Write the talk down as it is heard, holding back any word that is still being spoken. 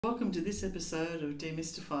Welcome to this episode of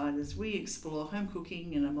Demystified as we explore home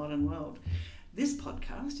cooking in a modern world. This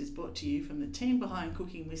podcast is brought to you from the team behind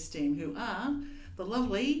Cooking with Steam, who are the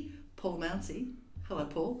lovely Paul Mounsey. Hello,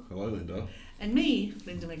 Paul. Hello, Linda. And me,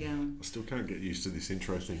 Linda McGowan. I still can't get used to this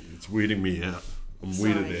intro thing. It's weirding me out. I'm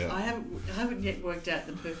Sorry, weirded out. I haven't yet worked out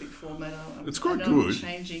the perfect format. It's quite I'm good.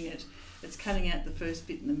 Changing it. It's cutting out the first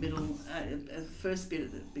bit in the middle, the first bit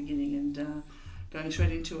at the beginning, and going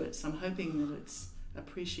straight into it. So I'm hoping that it's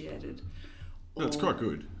appreciated. No, it's quite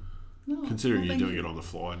good. No, Considering well, you're doing you. it on the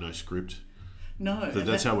fly, no script. No.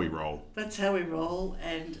 That's how we roll. That's how we roll,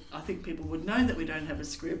 and I think people would know that we don't have a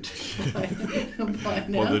script by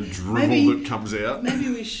now. By the drivel that comes out. Maybe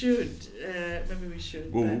we should.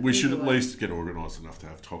 Well, we should at least get organised enough to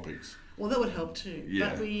have topics. Well, that would help too.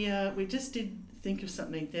 Yeah. But we just did think of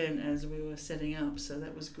something then as we were setting up, so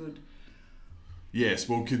that was good. Yes,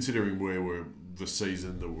 well, considering where we're the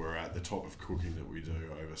season that we're at, the type of cooking that we do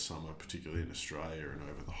over summer, particularly in Australia and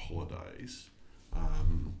over the holidays,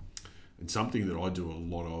 and something that I do a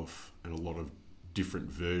lot of and a lot of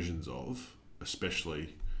different versions of,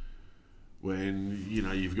 especially when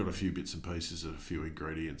you've got a few bits and pieces and a few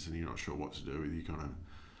ingredients and you're not sure what to do with. You kind of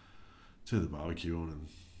turn the barbecue on and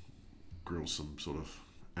grill some sort of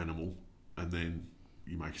animal, and then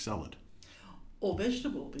you make a salad. Or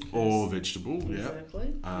vegetable.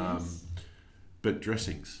 Exactly. Yeah. Yes. But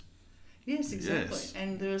dressings. Yes, exactly. Yes.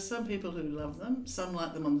 And there are some people who love them. Some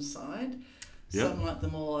like them on the side. Yep. Some like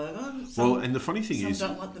them all over. And the funny thing is,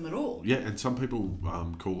 some don't like them at all. Yeah, and some people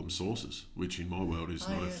call them sauces, which in my world is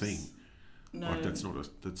not a thing. No, like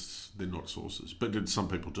they're not sauces, but some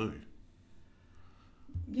people do.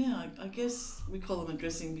 Yeah, I guess we call them a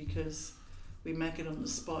dressing because we make it on the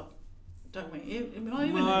spot, don't we?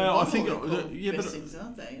 I think dressings,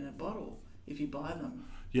 aren't they, in a bottle if you buy them?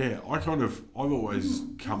 Yeah, I've always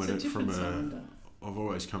come at it from I've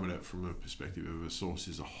always come at it from a perspective of a sauce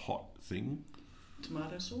is a hot thing.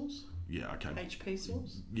 Tomato sauce? Yeah, okay. HP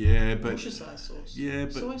sauce? Yeah, but Worcestershire sauce? Yeah,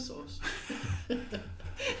 but soy sauce?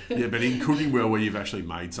 Yeah, but in cooking where you've actually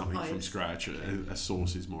made something from scratch, a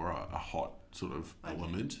sauce is more a hot sort of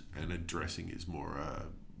element, and a dressing is more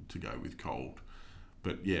to go with cold.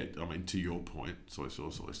 But yeah, I mean, to your point, soy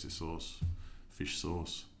sauce, oyster sauce, fish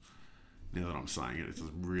sauce. Now that I'm saying it, it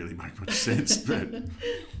doesn't really make much sense. But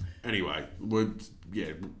anyway,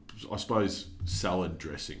 I suppose salad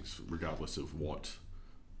dressings, regardless of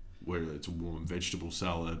whether it's a warm vegetable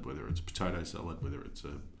salad, whether it's a potato salad, whether it's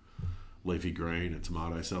a leafy green, a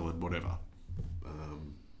tomato salad, whatever.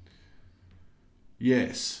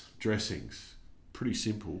 Yes, dressings. Pretty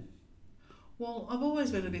simple. Well, I've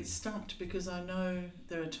always been a bit stumped because I know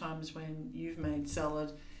there are times when you've made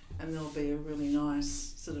salad and there'll be a really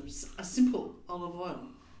nice sort of a simple olive oil.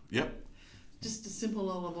 Yep. Just a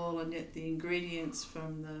simple olive oil, and yet the ingredients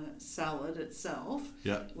from the salad itself,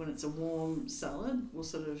 when it's a warm salad, will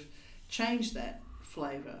sort of change that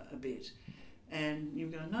flavour a bit. And you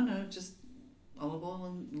go, no, just olive oil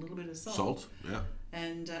and a little bit of salt. Salt, yeah.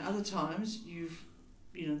 And other times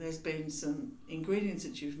there's been some ingredients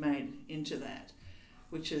that you've made into that,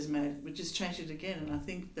 which has changed it again. And I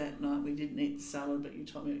think that night we didn't eat the salad, but you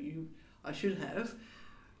told me I should have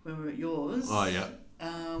when we were at yours. Oh yeah.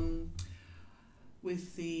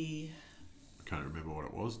 With the, I can't remember what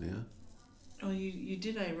it was now. Oh, you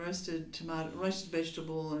did a roasted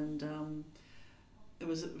vegetable, and it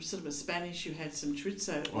was sort of a Spanish. You had some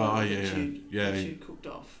chorizo oil that you cooked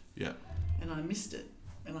off. Yeah. And I missed it,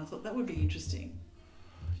 and I thought that would be interesting.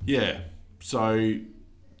 Yeah. So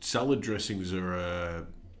salad dressings are a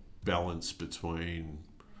balance between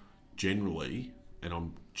generally, and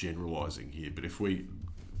I'm generalising here, but if we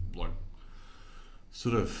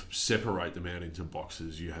sort of separate them out into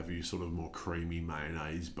boxes, you have your sort of more creamy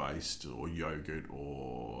mayonnaise based or yogurt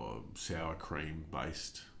or sour cream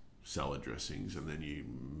based salad dressings, and then you,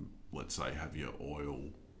 let's say, have your oil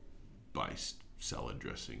based salad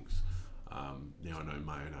dressings. Now I know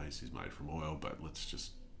mayonnaise is made from oil, but let's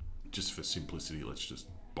just for simplicity, let's just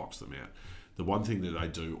box them out. The one thing that they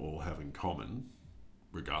do all have in common,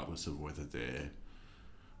 regardless of whether they're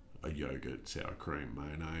a yogurt, sour cream,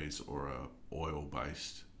 mayonnaise, or a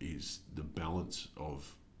oil-based, is the balance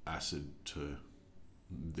of acid to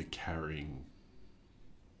the carrying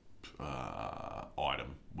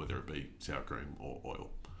item, whether it be sour cream or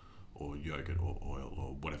oil, or yogurt or oil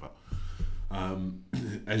or whatever.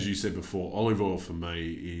 As you said before, olive oil for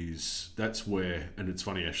me that's where, and it's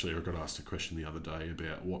funny actually, I got asked a question the other day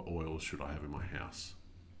about what oils should I have in my house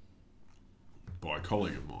by a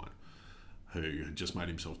colleague of mine who had just made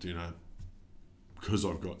himself dinner, because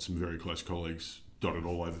I've got some very close colleagues dotted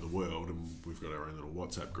all over the world, and we've got our own little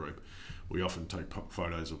WhatsApp group. we often take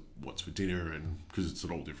photos of what's for dinner, and because it's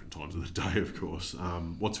at all different times of the day, of course.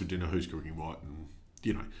 What's for dinner, who's cooking what, and,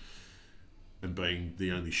 you know, and being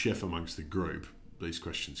the only chef amongst the group, these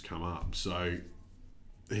questions come up. So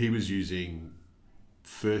he was using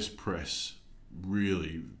first press,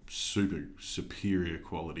 really super superior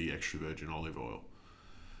quality extra virgin olive oil.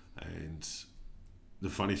 And the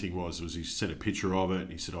funny thing was he sent a picture of it,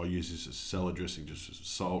 and he said, I use this as salad dressing, just as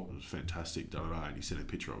salt. It was fantastic, da da da. And he sent a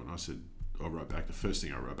picture of it, and I wrote back, the first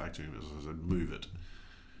thing I wrote back to him was, I said, move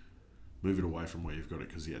it away from where you've got it,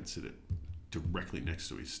 because he had set it directly next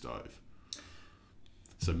to his stove.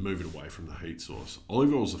 So move it away from the heat source.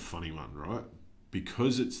 Olive oil is a funny one, right?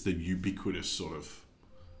 Because it's the ubiquitous sort of,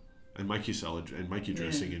 and make your salad and make your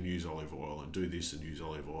dressing and use olive oil, and do this and use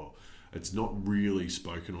olive oil. It's not really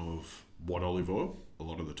spoken of what olive oil a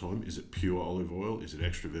lot of the time. Is it pure olive oil? Is it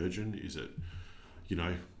extra virgin? Is it, you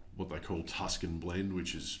know, what they call Tuscan blend,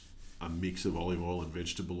 which is a mix of olive oil and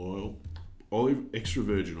vegetable oil? Extra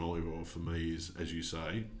virgin olive oil for me is, as you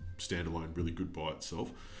say, standalone, really good by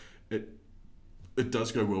itself. It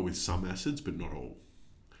does go well with some acids, but not all.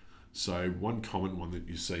 So one common one that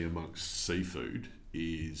you see amongst seafood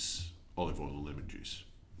is olive oil and lemon juice.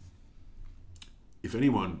 If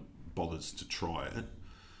anyone bothers to try it,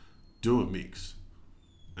 do a mix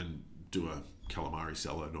and do a calamari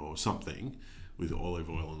salad or something with olive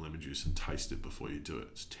oil and lemon juice and taste it before you do it.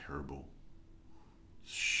 It's terrible.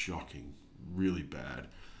 Shocking. Really bad.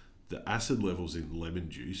 The acid levels in lemon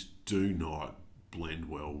juice do not blend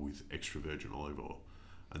well with extra virgin olive oil.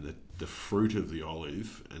 And the fruit of the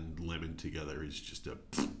olive and lemon together is just a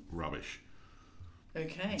rubbish.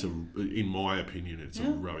 Okay. In my opinion, it's a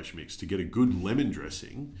rubbish mix. To get a good lemon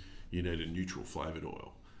dressing, you need a neutral flavoured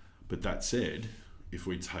oil. But that said, if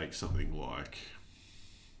we take something like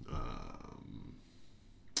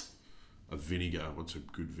a vinegar, what's a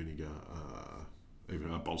good vinegar?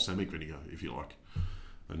 Even a balsamic vinegar, if you like.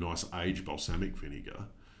 A nice aged balsamic vinegar.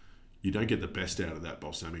 You don't get the best out of that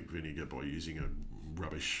balsamic vinegar by using a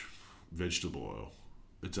rubbish vegetable oil.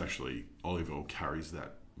 It's actually, olive oil carries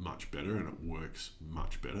that much better, and it works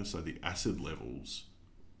much better. So the acid levels,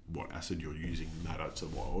 what acid you're using, matter to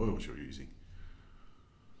what oils you're using.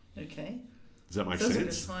 Okay. Does that make sense?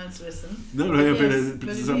 sense? Like a science lesson. No, yes, but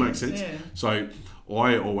does that make sense? Yeah. So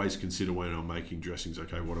I always consider when I'm making dressings,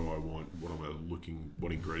 okay, what do I want?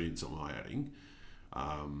 What ingredients am I adding?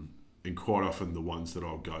 And quite often the ones that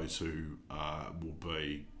I'll go to will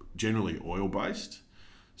be generally oil-based.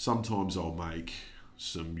 Sometimes I'll make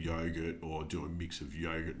some yogurt or do a mix of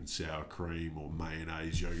yogurt and sour cream, or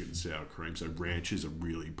mayonnaise, yogurt and sour cream. So ranch is a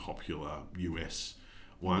really popular US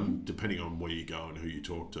one, depending on where you go and who you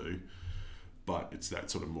talk to. But it's that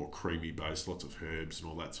sort of more creamy based, lots of herbs and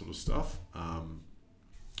all that sort of stuff.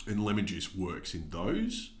 And lemon juice works in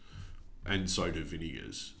those, and so do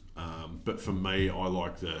vinegars. But for me, I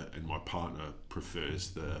like and my partner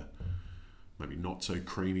prefers the maybe not so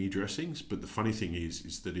creamy dressings. But the funny thing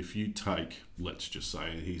is that if you take, let's just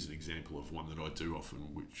say, and here's an example of one that I do often,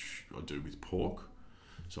 which I do with pork.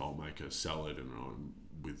 So I'll make a salad and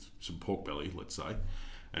with some pork belly, let's say,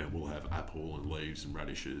 and we'll have apple and leaves and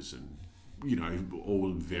radishes and, you know,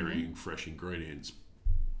 all varying fresh ingredients.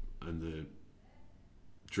 And the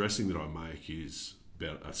dressing that I make is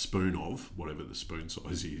about a spoon of, whatever the spoon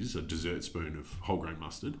size is, a dessert spoon of whole grain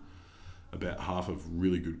mustard, about half of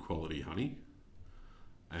really good quality honey,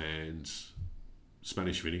 and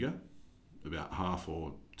Spanish vinegar, about half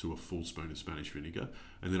or to a full spoon of Spanish vinegar,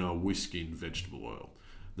 and then I'll whisk in vegetable oil.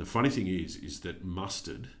 The funny thing is that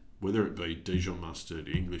mustard, whether it be Dijon mustard,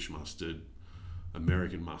 English mustard,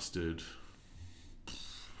 American mustard,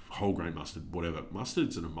 whole grain mustard, whatever,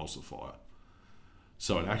 mustard's an emulsifier.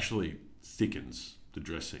 So it actually thickens the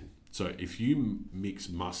dressing. So if you mix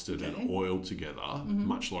mustard and oil together,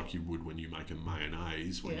 much like you would when you make a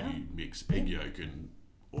mayonnaise, when you mix egg yolk and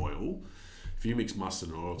oil, if you mix mustard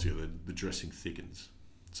and oil together, the dressing thickens.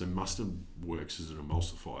 So mustard works as an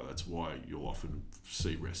emulsifier. That's why you'll often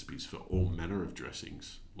see recipes for all manner of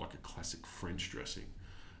dressings, like a classic French dressing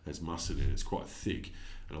has mustard in it. It's quite thick.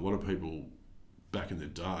 And a lot of people back in the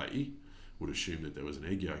day would assume that there was an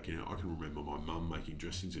egg yolk in it. I can remember my mum making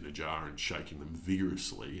dressings in a jar and shaking them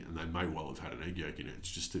vigorously, and they may well have had an egg yolk in it.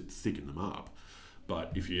 It's just to thicken them up.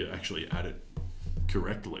 But if you actually add it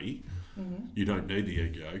correctly, you don't need the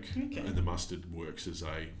egg yolk, and the mustard works as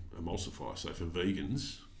a emulsifier. So for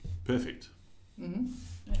vegans, perfect.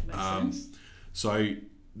 That makes sense. So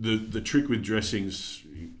the trick with dressings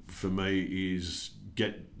for me is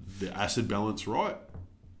get the acid balance right,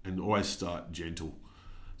 and always start gentle.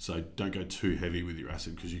 So don't go too heavy with your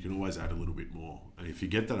acid because you can always add a little bit more. And if you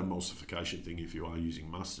get that emulsification thing, if you are using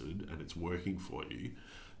mustard and it's working for you,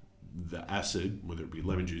 the acid, whether it be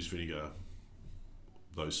lemon juice, vinegar,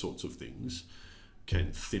 those sorts of things,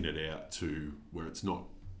 can thin it out to where it's not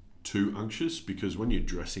too unctuous, because when you're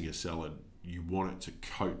dressing a salad, you want it to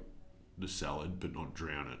coat the salad but not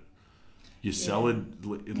drown it. Your salad,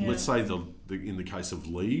 let's say in the case of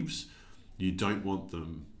leaves, you don't want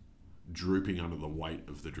them drooping under the weight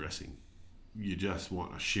of the dressing. You just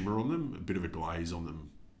want a shimmer on them, a bit of a glaze on them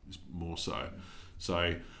more so.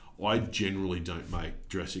 So I generally don't make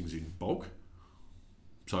dressings in bulk.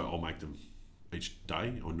 So I'll make them each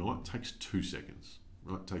day or night. It takes 2 seconds,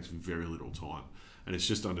 right? It takes very little time. And it's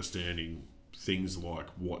just understanding things like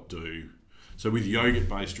what do. So with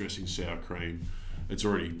yogurt-based dressing, sour cream, it's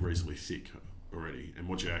already reasonably thick already. And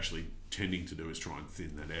what you're actually tending to do is try and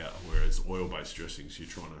thin that out. Whereas oil-based dressings, you're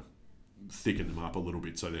trying to thicken them up a little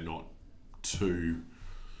bit so they're not too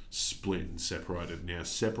split and separated. Now,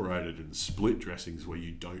 separated and split dressings where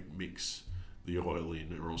you don't mix the oil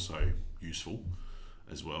in are also useful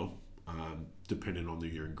as well, depending on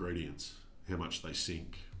your ingredients, how much they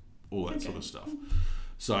sink, all that sort of stuff.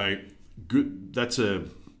 So good. That's a,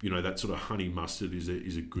 that sort of honey mustard is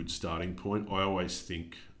a good starting point. I always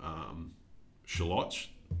think shallots,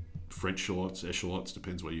 French shallots, eschalots,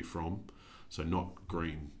 depends where you're from. So not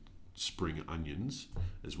green spring onions,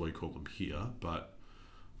 as we call them here, but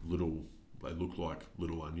they look like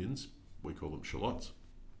little onions. We call them shallots.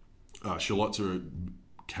 Shallots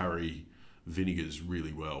carry vinegars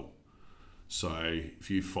really well. So if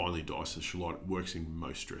you finely dice a shallot, it works in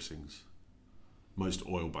most dressings, most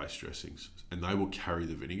oil-based dressings, and they will carry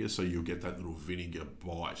the vinegar. So you'll get that little vinegar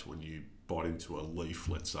bite when you bite into a leaf,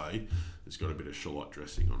 let's say, it's got a bit of shallot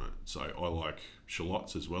dressing on it. So I like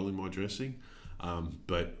shallots as well in my dressing,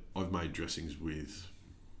 but I've made dressings with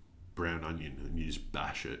brown onion and you just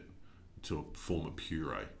bash it to form a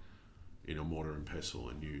puree in a mortar and pestle,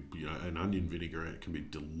 and an onion vinaigrette can be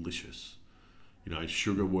delicious.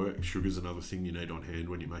 Sugar's another thing you need on hand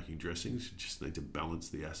when you're making dressings. You just need to balance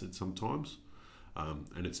the acid sometimes,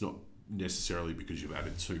 and it's not necessarily because you've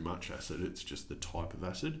added too much acid, it's just the type of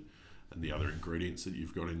acid and the other ingredients that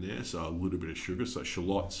you've got in there. So a little bit of sugar. So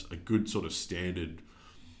shallots, a good sort of standard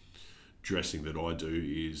dressing that I do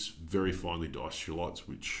is very finely diced shallots,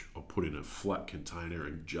 which I'll put in a flat container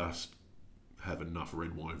and just have enough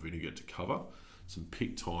red wine vinegar to cover, some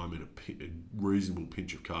picked thyme and a reasonable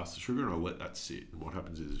pinch of caster sugar, and I'll let that sit. And what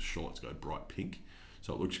happens is the shallots go bright pink,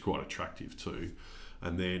 so it looks quite attractive too.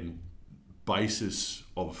 And then basis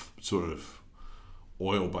of sort of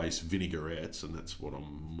oil-based vinaigrettes, and that's what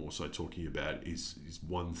I'm also talking about, is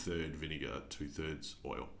 1/3 vinegar, 2/3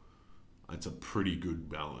 oil. It's a pretty good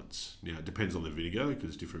balance. Now, it depends on the vinegar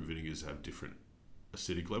because different vinegars have different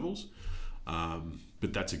acidic levels,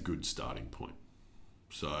 but that's a good starting point.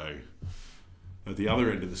 So at the other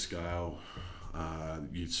end of the scale,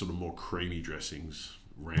 you sort of more creamy dressings,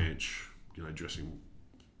 ranch, dressing,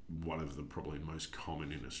 one of the probably most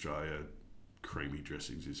common in Australia creamy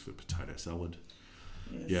dressings is for potato salad.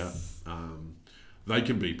 Yes. Yeah. They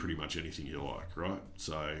can be pretty much anything you like, right?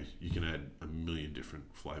 So you can add a million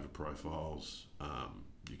different flavour profiles.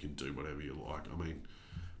 You can do whatever you like. I mean,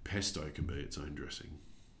 pesto can be its own dressing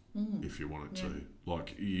if you want it to.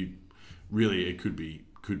 Like it could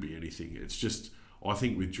be anything. It's just, I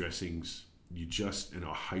think with dressings, and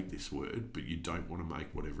I hate this word, but you don't want to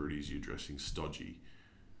make whatever it is you're dressing stodgy.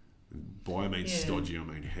 By I mean stodgy, I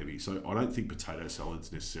mean heavy. So I don't think potato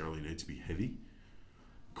salads necessarily need to be heavy.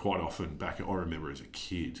 Quite often I remember as a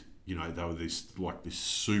kid, they were this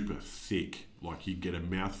super thick, like you'd get a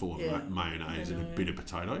mouthful of mayonnaise and a bit of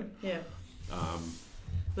potato. Yeah.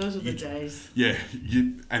 Those are the days. Yeah,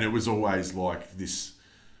 and it was always like this.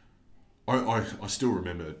 I still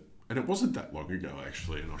remember, and it wasn't that long ago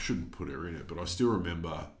actually, and I shouldn't put her in it, but I still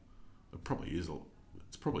remember. It probably is.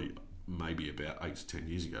 It's probably maybe about 8 to 10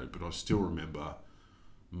 years ago, but I still remember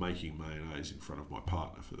making mayonnaise in front of my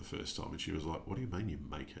partner for the first time, and she was like, "What do you mean you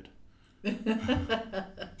make it?"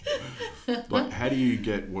 Like, how do you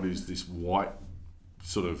get what is this white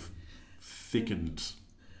sort of thickened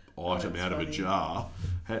item out of a jar?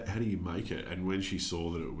 How do you make it? And when she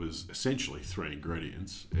saw that it was essentially 3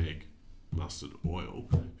 ingredients, egg, mustard, oil,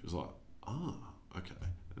 she was like, okay.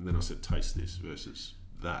 And then I said, taste this versus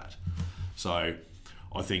that. So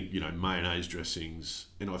I think, mayonnaise dressings,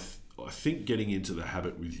 and I think getting into the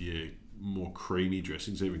habit with your more creamy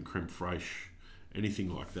dressings, even creme fraiche, anything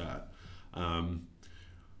like that,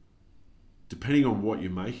 depending on what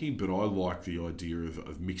you're making, but I like the idea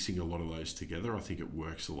of mixing a lot of those together. I think it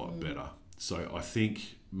works a lot better. So I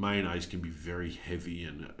think mayonnaise can be very heavy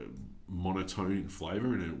and monotone in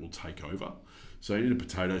flavour, and it will take over. So in a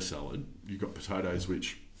potato salad, you've got potatoes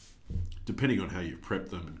which, depending on how you've prepped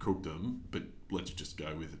them and cooked them, but let's just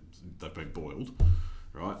go with they've been boiled,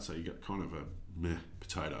 right? So you got kind of a meh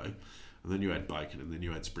potato, and then you add bacon, and then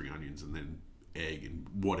you add spring onions, and then egg, and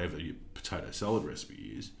whatever your potato salad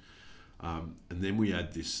recipe is. And then we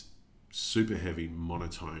add this super heavy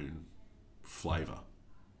monotone flavour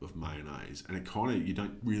of mayonnaise, and it kind of, you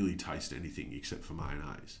don't really taste anything except for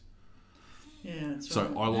mayonnaise. Yeah, that's so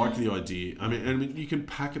right. I like the idea. I mean, you can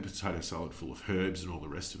pack a potato salad full of herbs and all the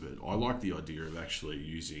rest of it. I like the idea of actually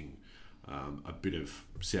using a bit of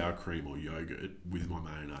sour cream or yogurt with my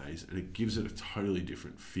mayonnaise, and it gives it a totally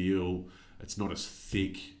different feel. It's not as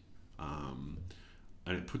thick, and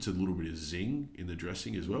it puts a little bit of zing in the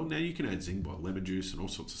dressing as well. Now you can add zing by lemon juice and all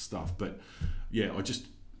sorts of stuff, but yeah, I just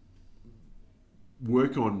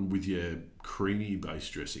work on with your creamy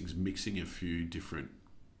based dressings, mixing a few different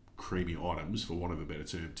creamy items, for want of a better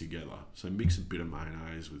term, together. So mix a bit of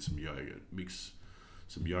mayonnaise with some yogurt, mix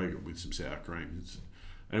some yogurt with some sour cream,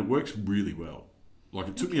 and it works really well. Like,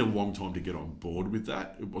 it took me a long time to get on board with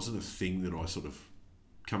that. It wasn't a thing that I sort of,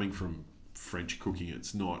 coming from French cooking,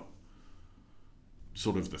 it's not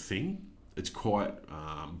sort of the thing. It's quite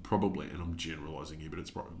probably, and I'm generalising here, but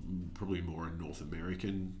it's probably more a North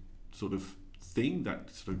American sort of thing,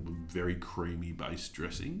 that sort of very creamy based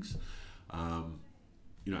dressings.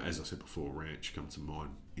 You know, as I said before, ranch comes to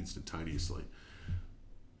mind instantaneously.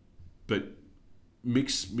 But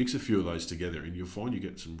mix a few of those together, and you'll find you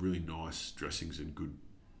get some really nice dressings and good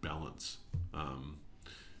balance.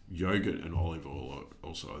 Yogurt and olive oil are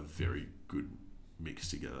also a very good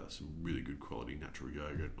mix together. Some really good quality natural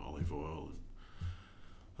yogurt and olive oil.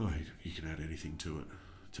 You can add anything to it.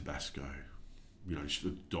 Tabasco, you know,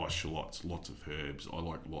 diced shallots, lots of herbs. I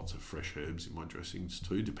like lots of fresh herbs in my dressings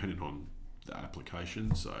too, depending on the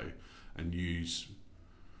application. So, and use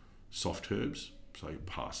soft herbs, so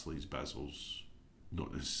parsleys, basils.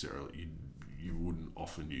 Not necessarily, you wouldn't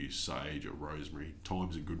often use sage or rosemary.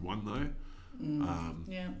 Thyme's a good one though.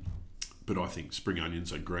 Yeah. But I think spring onions,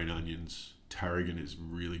 so green onions, tarragon is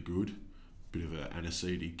really good. Bit of an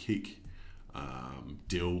aniseedy kick.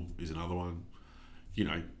 Dill is another one. You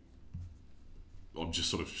know, I'm just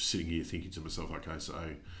sort of sitting here thinking to myself, okay, so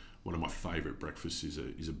one of my favourite breakfasts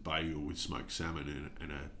is a bagel with smoked salmon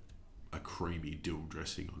and a creamy dill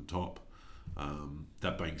dressing on top.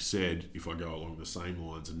 That being said, if I go along the same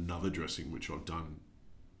lines, another dressing which I've done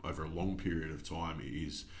over a long period of time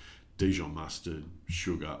is Dijon mustard,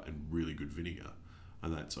 sugar, and really good vinegar,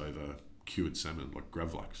 and that's over cured salmon like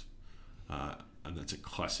gravlax. And that's a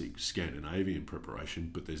classic Scandinavian preparation,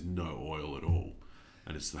 but there's no oil at all,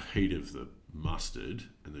 and it's the heat of the mustard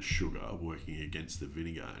and the sugar working against the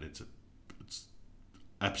vinegar, and it's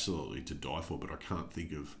absolutely to die for. But I can't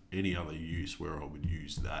think of any other use where I would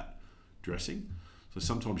use that dressing. So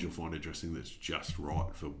sometimes you'll find a dressing that's just right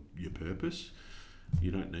for your purpose.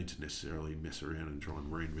 You don't need to necessarily mess around and try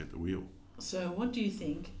and reinvent the wheel. So what do you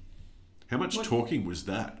think? How much talking was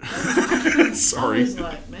that? Sorry. I was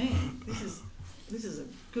like, man, this is a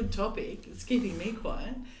good topic. It's keeping me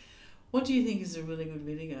quiet. What do you think is a really good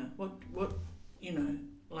vinegar? What you know,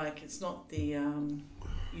 like, it's not the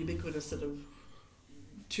ubiquitous sort of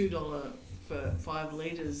 $2 for 5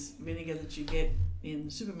 litres vinegar that you get in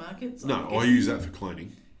supermarkets. No, I use that for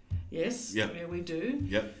cleaning. Yes, yep. Yeah, we do.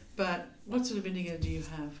 Yep. But what sort of vinegar do you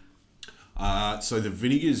have? So the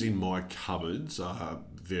vinegars in my cupboards are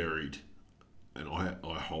varied, and I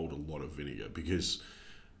hold a lot of vinegar because,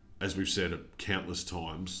 as we've said countless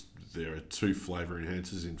times, there are 2 flavour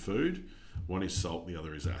enhancers in food. One is salt, the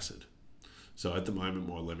other is acid. So at the moment,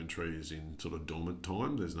 my lemon tree is in sort of dormant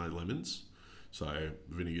time. There's no lemons. So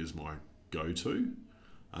vinegar is my go-to.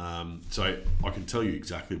 So I can tell you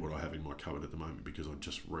exactly what I have in my cupboard at the moment because I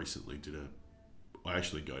just recently I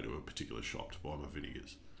actually go to a particular shop to buy my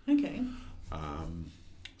vinegars. Okay.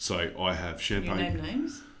 So I have champagne. You name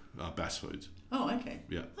names? Bass Foods. Oh, okay.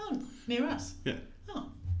 Yeah. Oh, near us. Yeah. Oh.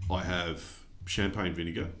 I have champagne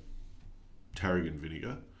vinegar, tarragon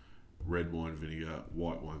vinegar, red wine vinegar,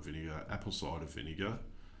 white wine vinegar, apple cider vinegar,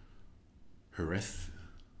 Jerez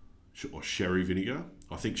or sherry vinegar.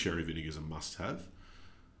 I think sherry vinegar is a must-have.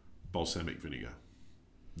 Balsamic vinegar.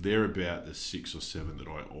 They're about the 6 or 7 that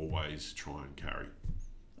I always try and carry.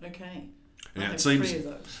 Okay. Now it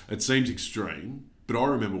seems extreme, but I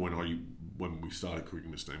remember when we started cooking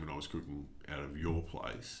with Steam and I was cooking out of your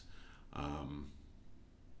place,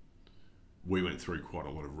 we went through quite a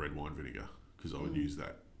lot of red wine vinegar because I would use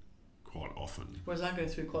that quite often. Whereas I go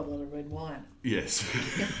through quite a lot of red wine. Yes.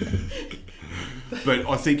 But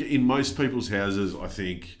I think in most people's houses, I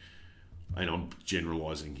think, and I'm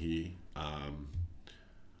generalising here,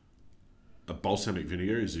 a balsamic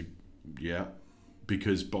vinegar is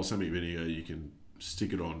because balsamic vinegar, you can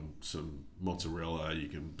stick it on some mozzarella, you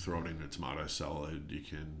can throw it in a tomato salad, you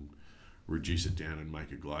can reduce it down and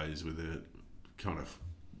make a glaze with it. Kind of,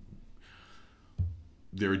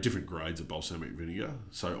 there are different grades of balsamic vinegar,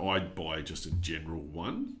 so I'd buy just a general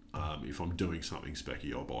one. If I'm doing something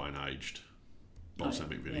specky, I'll buy an aged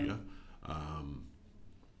balsamic vinegar.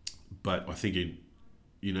 But I think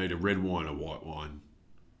you need a red wine, a white wine,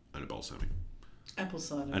 and a balsamic. Apple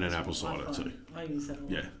cider. And an apple cider too. I use that a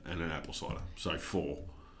lot. Yeah, and an apple cider. So 4.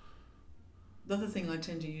 The other thing I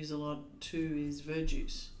tend to use a lot too is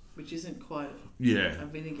verjuice, which isn't quite a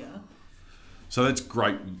vinegar. So that's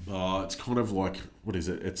great. It's kind of like, what is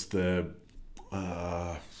it? It's the,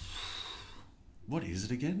 what is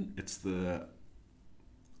it again? It's the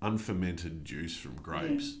unfermented juice from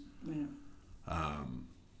grapes.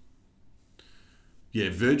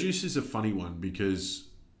 Verjuice is a funny one because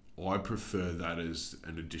I prefer that as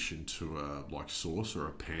an addition to a like sauce or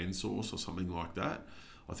a pan sauce or something like that.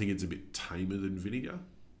 I think it's a bit tamer than vinegar.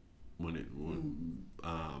 I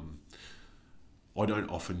don't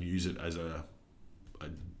often use it as a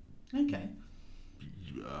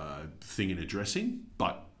thing in a dressing,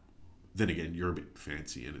 but then again, you're a bit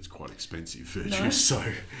fancy and it's quite expensive verjuice. No. So,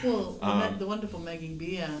 the wonderful Maggie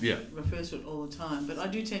beer refers to it all the time, but I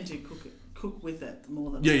do tend to cook with it more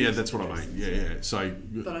than that's what I mean. So,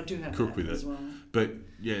 but I do have cook with as it well. But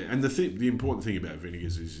and the important thing about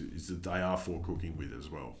vinegars is that they are for cooking with as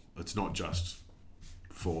well. It's not just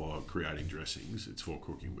for creating dressings; it's for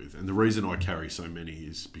cooking with. And the reason I carry so many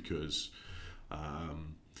is because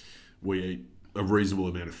we eat a reasonable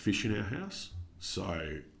amount of fish in our house,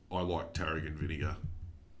 so I like tarragon vinegar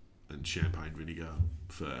and champagne vinegar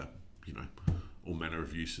for all manner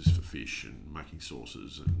of uses for fish and making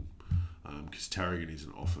sauces, and because tarragon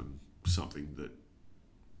isn't often something that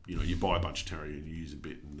you buy a bunch of tarragon, you use a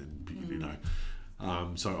bit, and then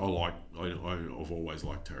so I've always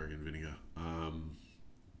liked tarragon vinegar,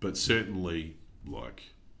 but certainly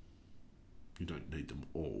you don't need them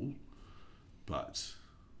all, but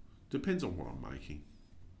depends on what I'm making,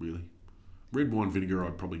 really. Red wine vinegar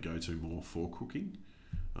I'd probably go to more for cooking,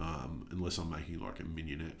 unless I'm making like a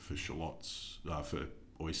mignonette for shallots, for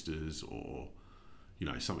oysters, or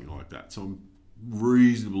something like that. So I'm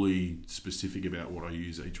reasonably specific about what I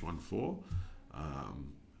use each one for. I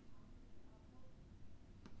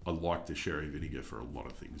like the sherry vinegar for a lot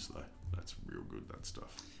of things though. That's real good, that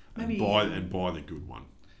stuff. And buy the good one,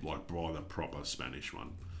 like buy the proper Spanish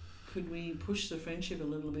one. Could we push the friendship a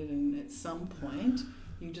little bit, and at some point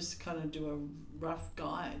you just kind of do a rough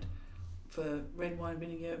guide for red wine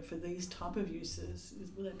vinegar for these type of uses?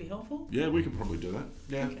 Would that be helpful? Yeah, we could probably do that.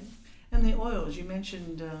 Yeah. Okay. And the oils you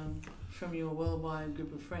mentioned from your worldwide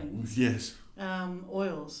group of friends. Yes.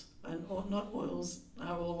 Oils and not oils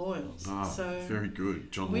are all oils. So very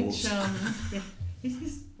good, John Laws. Is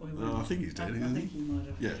his? I think he's dead. I think he might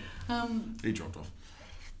have. Yeah. He dropped off.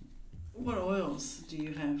 What oils do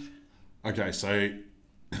you have? Okay, so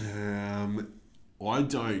I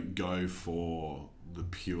don't go for the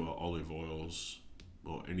pure olive oils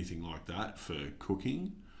or anything like that for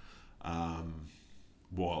cooking,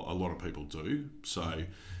 while a lot of people do. So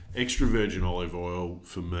extra virgin olive oil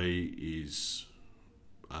for me is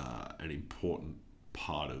an important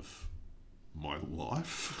part of my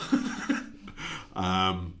life.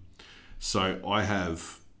 So I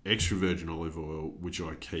have extra virgin olive oil, which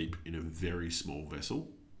I keep in a very small vessel,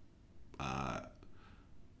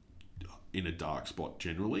 in a dark spot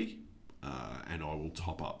generally, and I will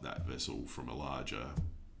top up that vessel from a larger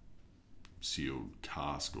sealed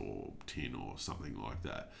cask or tin or something like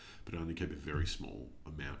that, but only keep a very small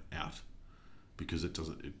amount out because it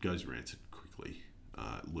goes rancid quickly,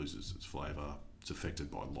 it loses its flavour, it's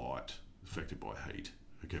affected by light, affected by heat.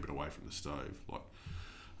 I keep it away from the stove.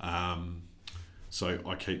 So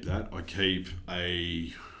I keep that. I keep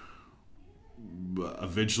a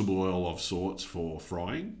vegetable oil of sorts for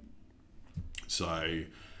frying. So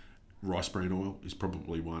rice bran oil is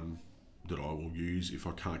probably one that I will use. If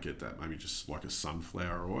I can't get that, maybe just like a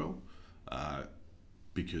sunflower oil,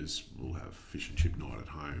 because we'll have fish and chip night at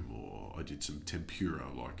home, or I did some tempura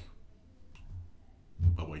like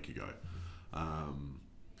a week ago.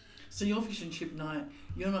 So your fish and chip night,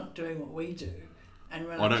 you're not doing what we do And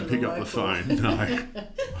run I up don't to pick the up the local phone, no.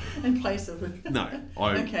 and place it with. No.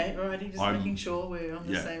 Okay, alrighty, just making sure we're on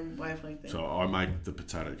the yeah. same wavelength there. So I make the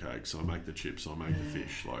potato cakes, I make the chips, I make the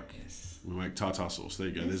fish. Like, yes. we make tartar sauce. There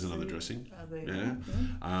you go. Yes, There's another dressing.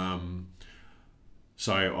 Yeah.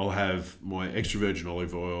 So I'll have my extra virgin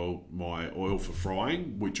olive oil, my oil for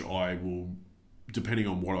frying, which I will, depending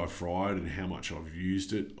on what I've fried and how much I've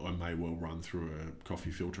used it, I may well run through a coffee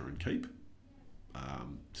filter and keep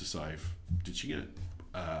to save ditching it.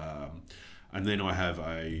 And then I have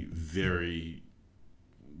a very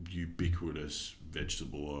ubiquitous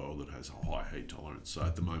vegetable oil that has a high heat tolerance. So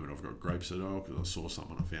at the moment I've got grapeseed oil because I saw some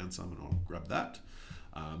and I found some and I'll grab that.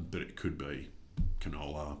 But it could be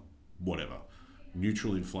canola, whatever.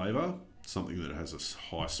 Neutral in flavour, something that has a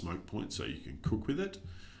high smoke point so you can cook with it.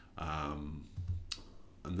 And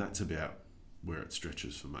that's about where it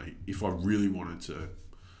stretches for me. If I really wanted to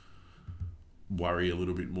worry a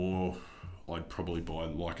little bit more, I'd probably buy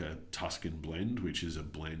like a Tuscan blend, which is a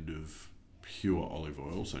blend of pure olive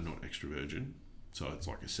oil, so not extra virgin. So it's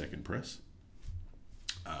like a second press,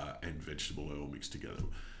 and vegetable oil mixed together,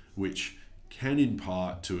 which can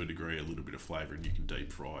impart to a degree a little bit of flavour, and you can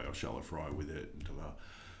deep fry or shallow fry with it.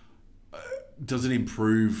 Does it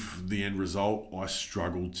improve the end result? I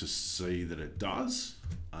struggle to see that it does,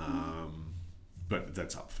 but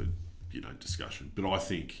that's up for discussion. But I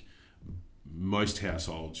think most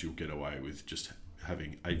households you'll get away with just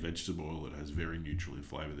having a vegetable oil that has very neutral in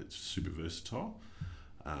flavour that's super versatile,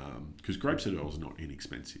 because grapeseed oil is not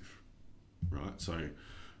inexpensive, right? So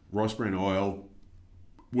rice bran oil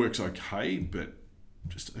works okay, but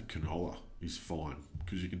just a canola is fine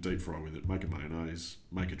because you can deep fry with it, make a mayonnaise,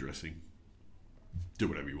 make a dressing, do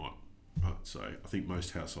whatever you want, right? So I think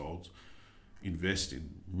most households invest in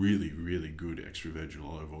really, really good extra virgin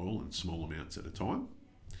olive oil in small amounts at a time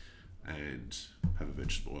and have a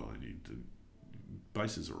vegetable oil, and the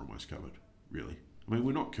bases are almost covered, really. I mean,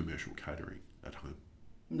 we're not commercial catering at home.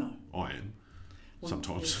 No. I am,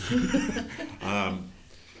 sometimes. Yeah.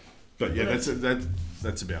 But yeah, that's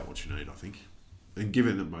about what you need, I think. And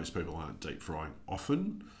given that most people aren't deep frying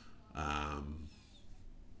often,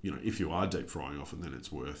 if you are deep frying often, then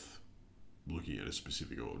it's worth looking at a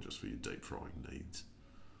specific oil just for your deep frying needs.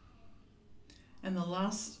 And the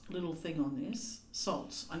last little thing on this,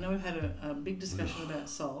 salts. I know we've had a big discussion about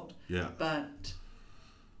salt. Yeah. But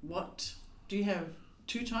do you have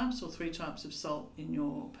 2 types or 3 types of salt in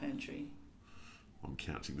your pantry? I'm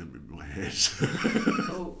counting them in my head.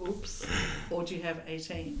 Oh, oops. Or do you have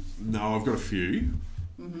 18? No, I've got a few.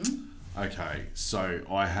 Mm-hmm. Okay, so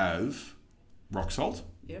I have rock salt.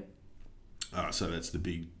 Yep. So that's the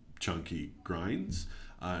big chunky grains,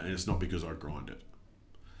 and it's not because I grind it.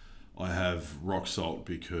 I have rock salt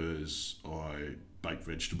because I bake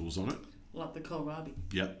vegetables on it. Like the kohlrabi.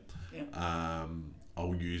 Yep. Yep.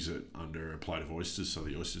 I'll use it under a plate of oysters so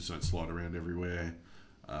the oysters don't slide around everywhere.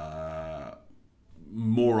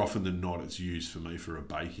 More often than not, it's used for me for a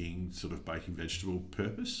baking vegetable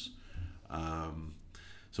purpose.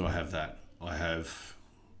 So I have that. I have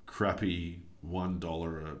crappy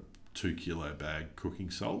 $1 a 2 kilo bag cooking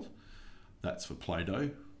salt. That's for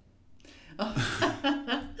Play-Doh.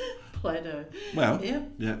 Play-Doh. Well,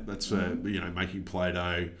 yep. Yeah, that's for making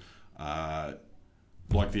Play-Doh.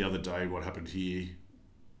 Like the other day, what happened here?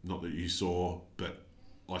 Not that you saw, but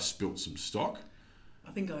I spilt some stock.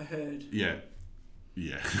 I think I heard. Yeah.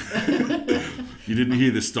 You didn't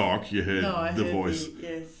hear the stock, you heard the voice.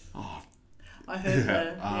 Yes. Oh, I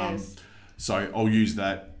heard yes. So I'll use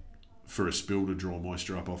that for a spill to draw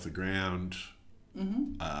moisture up off the ground.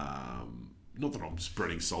 Mm-hmm. Not that I'm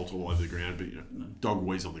spreading salt all over the ground, but dog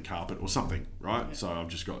wheeze on the carpet or something, right? Yeah. So I've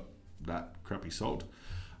just got that crappy salt.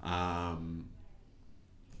 I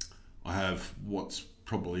have what's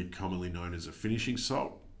probably commonly known as a finishing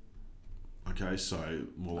salt. Okay, so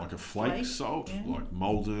more like a flake salt, like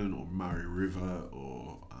Malden or Murray River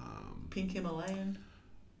or... Pink Himalayan?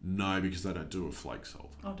 No, because they don't do a flake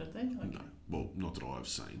salt. Oh, don't they? Okay. No, well, not that I've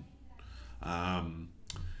seen. And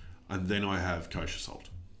then I have kosher salt.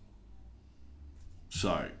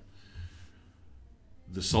 So,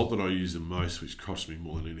 the salt that I use the most, which costs me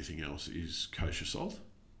more than anything else, is kosher salt.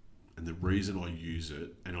 And the reason I use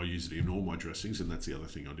it, and I use it in all my dressings, and that's the other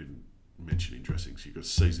thing I didn't mention in dressings, you've got to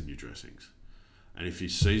season your dressings. And if you're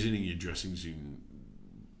seasoning your dressings,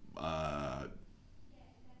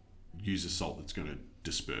 use a salt that's going to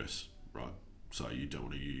disperse, right? So you don't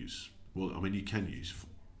want to use... Well, I mean, you can use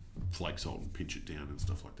flake salt and pinch it down and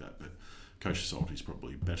stuff like that, but kosher salt is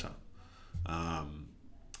probably better.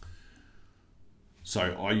 So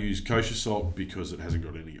I use kosher salt because it hasn't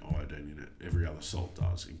got any iodine in it. Every other salt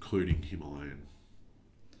does, including Himalayan.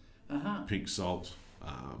 pink salt.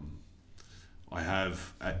 I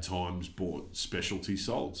have at times bought specialty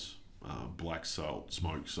salts, black salt,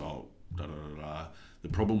 smoked salt, The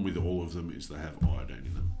problem with all of them is they have iodine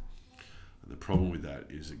in them. And the problem with that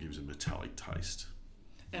is it gives a metallic taste.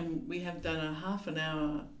 And we have done a half an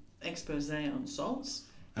hour expose on salts.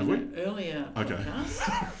 Have we? An earlier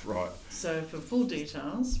podcast. Right. So for full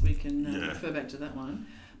details, we can refer back to that one.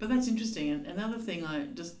 But that's interesting. And another thing,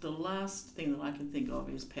 the last thing that I can think of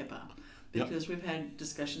is pepper. Because we've had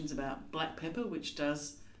discussions about black pepper, which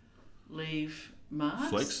does leave marks.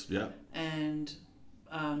 Flakes, yeah. And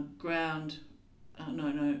ground,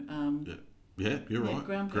 Yeah, you're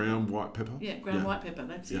right. Ground white pepper. Yeah, ground white pepper,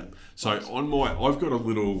 that's it. So I've got a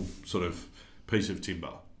little sort of piece of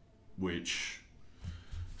timber which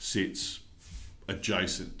sits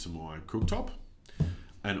adjacent to my cooktop.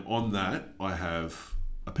 And on that, I have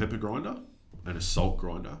a pepper grinder and a salt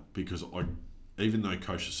grinder because even though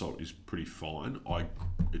kosher salt is pretty fine,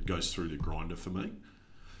 it goes through the grinder for me.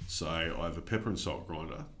 So I have a pepper and salt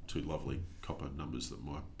grinder, 2 lovely copper numbers that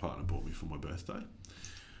my partner bought me for my birthday.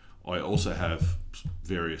 I also have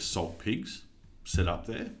various salt pigs set up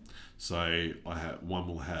there. So one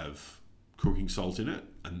will have cooking salt in it,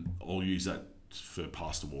 and I'll use that for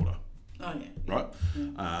pasta water. Oh yeah. Right?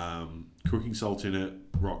 Yeah. Cooking salt in it,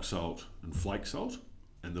 rock salt and flake salt.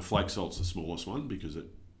 And the flake salt's the smallest one because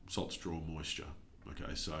salts draw moisture.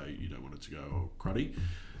 Okay, so you don't want it to go cruddy.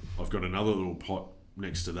 I've got another little pot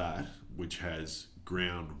next to that which has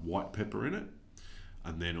ground white pepper in it.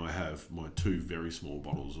 And then I have my 2 very small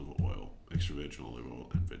bottles of oil, extra virgin olive oil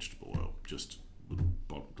and vegetable oil, just little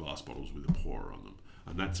glass bottles with a pourer on them.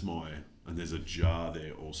 And and there's a jar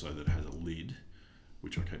there also that has a lid,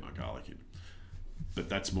 which I keep my garlic in. But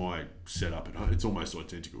that's my setup at home. It's almost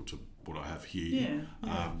identical to what I have here.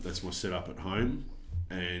 Yeah. That's my setup at home.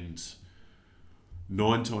 And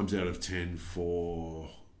 9 times out of 10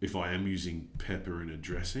 if I am using pepper in a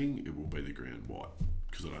dressing, it will be the ground white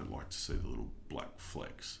because I don't like to see the little black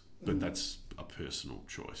flecks. But that's a personal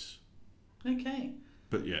choice. Okay.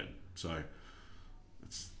 But yeah, so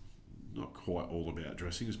it's not quite all about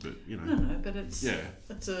dressings, but you know. No, but it's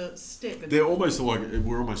a step. They're almost like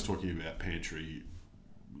we're almost talking about pantry,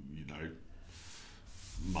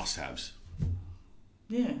 must-haves.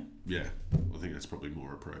 Yeah. Yeah, I think that's probably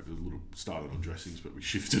more appropriate. A little started on dressings, but we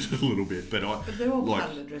shifted it a little bit. But they're all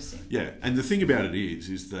part of the dressing. Yeah, and the thing about it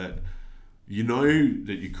is that you know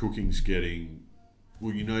that your cooking's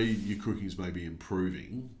your cooking's maybe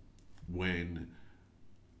improving when.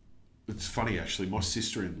 It's funny actually. My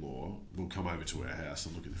sister-in-law will come over to our house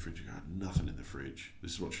and look at the fridge and go, "Nothing in the fridge."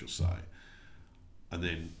 This is what she'll say, and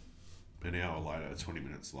then an hour later, 20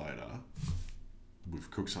 minutes later,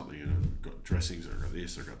 we've cooked something and I've got dressings, I've got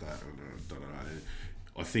this, I've got that, and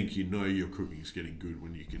I think your cooking's getting good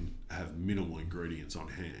when you can have minimal ingredients on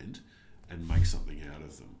hand and make something out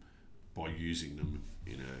of them by using them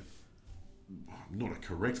in not a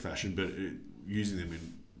correct fashion, but using them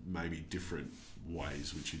in maybe different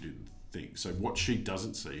ways which you didn't think. So what she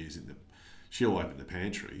doesn't see is she'll open the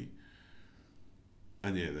pantry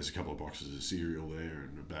and there's a couple of boxes of cereal there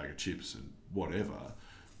and a bag of chips and whatever.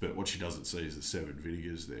 But what she doesn't see is the 7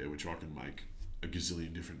 vinegars there, which I can make a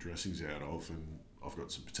gazillion different dressings out of. And I've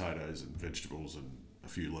got some potatoes and vegetables and a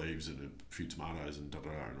few leaves and a few tomatoes and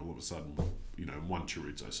and all of a sudden, one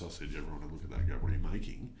chorizo sausage, everyone will look at that and go, "What are you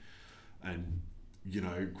making?" And,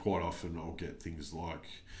 quite often I'll get things like,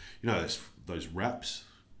 those wraps.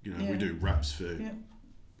 We do wraps for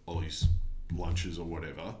Ollie's lunches or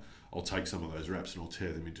whatever. I'll take some of those wraps and I'll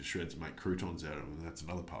tear them into shreds and make croutons out of them, and that's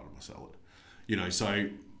another part of my salad. So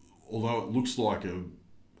although it looks like a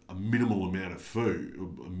minimal amount of food,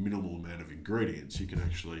 a minimal amount of ingredients, you can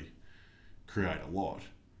actually create a lot.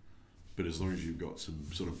 But as long as you've got some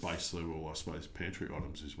sort of base level, I suppose, pantry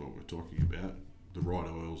items is what we're talking about. The right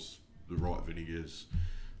oils, the right vinegars,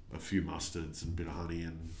 a few mustards and a bit of honey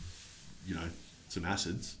and, some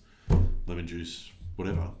acids, lemon juice,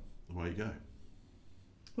 whatever, away you go.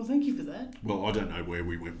 Well, thank you for that. Well, I don't know where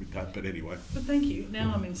we went with that, but anyway. But thank you.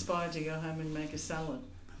 Now I'm inspired to go home and make a salad.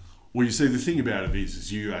 Well, you see, the thing about it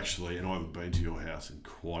is you actually, and I haven't been to your house in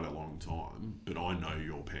quite a long time, but I know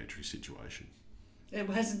your pantry situation. It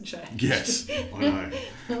hasn't changed. Yes, I know.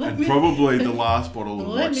 And probably the last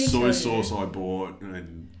bottle of soy sauce I bought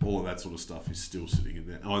and all of that sort of stuff is still sitting in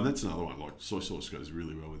there. Oh, and that's another one. Like soy sauce goes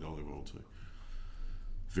really well with olive oil too.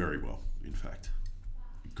 Very well, in fact.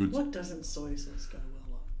 Good. What doesn't soy sauce go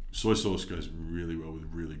well on? Soy sauce goes really well with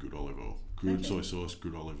really good olive oil. Good soy sauce,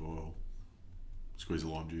 good olive oil. Squeeze a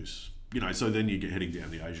lime juice. So then you get heading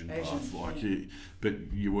down the Asian path. But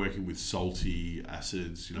you're working with salty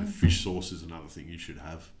acids. Fish sauce is another thing you should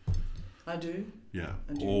have. I do. Yeah,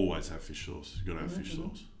 I do. Always have fish sauce. You've got to have fish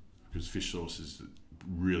sauce because fish sauce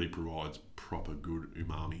really provides proper good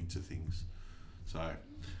umami to things. So,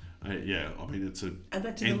 yeah, I mean, it's an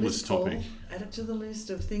endless topic. Add it to the list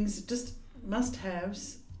of things, just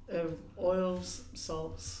must-haves of oils,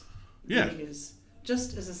 salts, vinegars,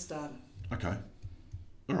 just as a starter. Okay.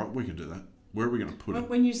 All right, we can do that. Where are we going to put it?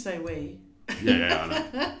 When you say we... Yeah, I know.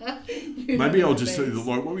 Maybe I'll just... Like,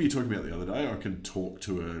 what were you talking about the other day? I can talk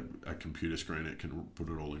to a computer screen. It can put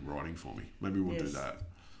it all in writing for me. Maybe we'll do that.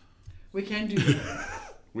 We can do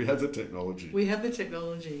that. We have the technology.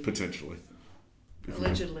 Potentially.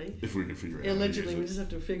 Allegedly. If we can figure out Allegedly, we just have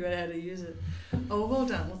to figure out how to use it. Oh, well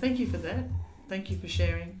done. Well, thank you for that. Thank you for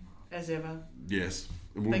sharing, as ever. Yes.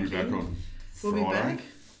 And we'll be back on Friday. We'll be back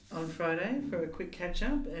on Friday for a quick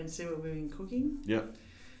catch-up and see what we've been cooking. Yep.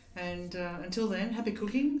 And until then, happy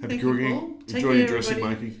cooking. Happy cooking. Enjoy your dressing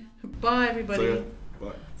making. Bye, everybody. See ya.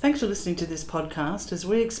 Bye. Thanks for listening to this podcast as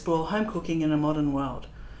we explore home cooking in a modern world.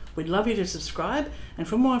 We'd love you to subscribe, and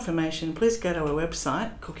for more information, please go to our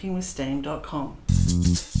website,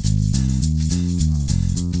 cookingwithsteam.com.